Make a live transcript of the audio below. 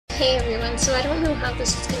Hey everyone, so I don't know how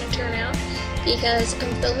this is going to turn out because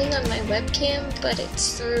I'm filming on my webcam, but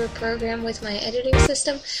it's through a program with my editing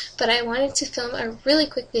system, but I wanted to film a really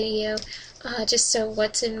quick video, just so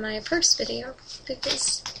what's in my purse video,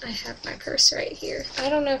 because I have my purse right here. I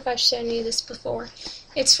don't know if I've shown you this before.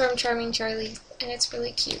 It's from Charming Charlie, and it's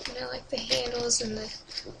really cute, and I like the handles and the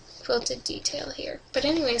quilted detail here. But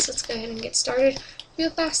anyways, let's go ahead and get started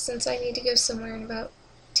real fast since I need to go somewhere in about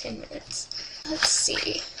 10 minutes. Let's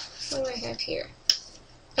see, what do I have here?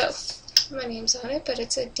 Oh, my name's on it, but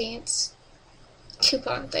it's a dance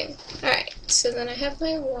coupon thing. Alright, so then I have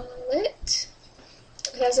my wallet.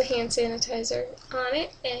 It has a hand sanitizer on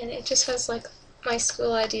it, and it just has like my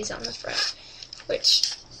school IDs on the front,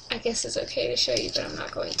 which I guess is okay to show you, but I'm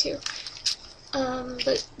not going to.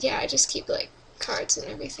 But yeah, I just keep like cards and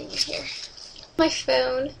everything in here. My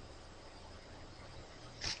phone.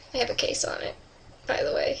 I have a case on it, by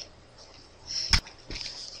the way.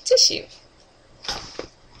 Tissue.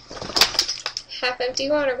 Half-empty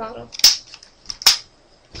water bottle.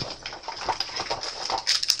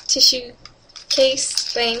 Tissue case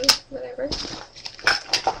thing, whatever.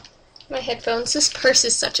 My headphones. This purse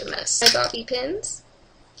is such a mess. My bobby pins.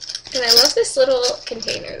 And I love this little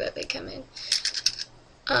container that they come in.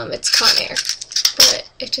 It's Conair, but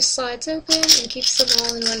it just slides open and keeps them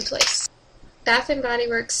all in one place. Bath & Body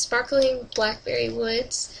Works Sparkling Blackberry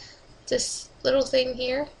Woods. This little thing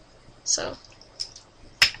here. So,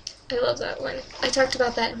 I love that one. I talked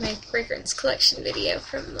about that in my fragrance collection video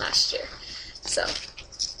from last year. So,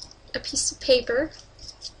 a piece of paper.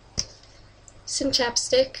 Some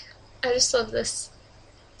chapstick. I just love this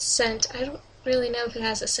scent. I don't really know if it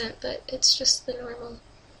has a scent, but it's just the normal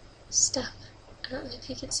stuff. I don't know if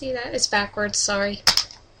you can see that. It's backwards, sorry.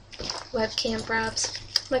 Webcam props.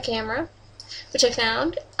 My camera, which I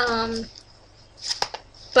found,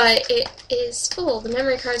 but it is full. The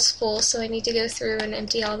memory card's full, so I need to go through and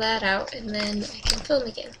empty all that out, and then I can film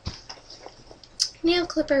again. Nail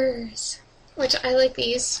clippers, which I like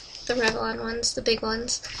these, the Revlon ones, the big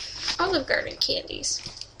ones. Olive Garden candies.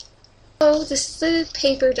 Oh, this is the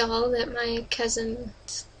paper doll that my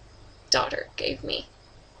cousin's daughter gave me.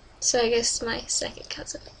 So I guess my second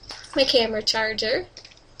cousin. My camera charger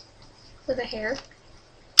with a hair.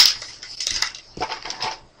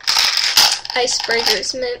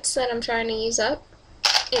 Icebreakers mints that I'm trying to use up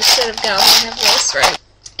instead of gum. I have this, right?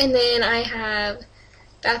 And then I have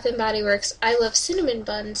Bath & Body Works I Love Cinnamon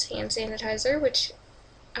Buns hand sanitizer, which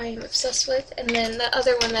I am obsessed with. And then the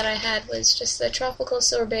other one that I had was just the Tropical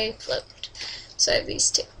Sorbet Float. So I have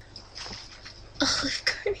these two. Olive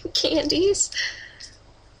Garden candies,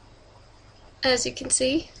 as you can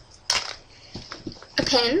see. A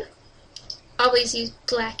pen. Always use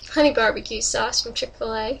black honey barbecue sauce from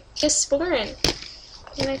Chick-fil-A. Just Sporin.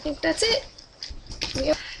 And I think that's it.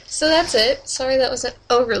 Yep. So that's it. Sorry that wasn't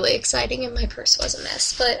overly exciting and my purse was a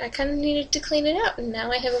mess, but I kind of needed to clean it out, and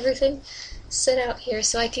now I have everything set out here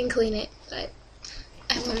so I can clean it, but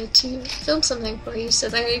I wanted to film something for you, so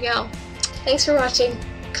there you go. Thanks for watching.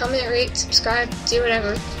 Comment, rate, subscribe, do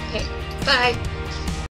whatever. Okay, bye!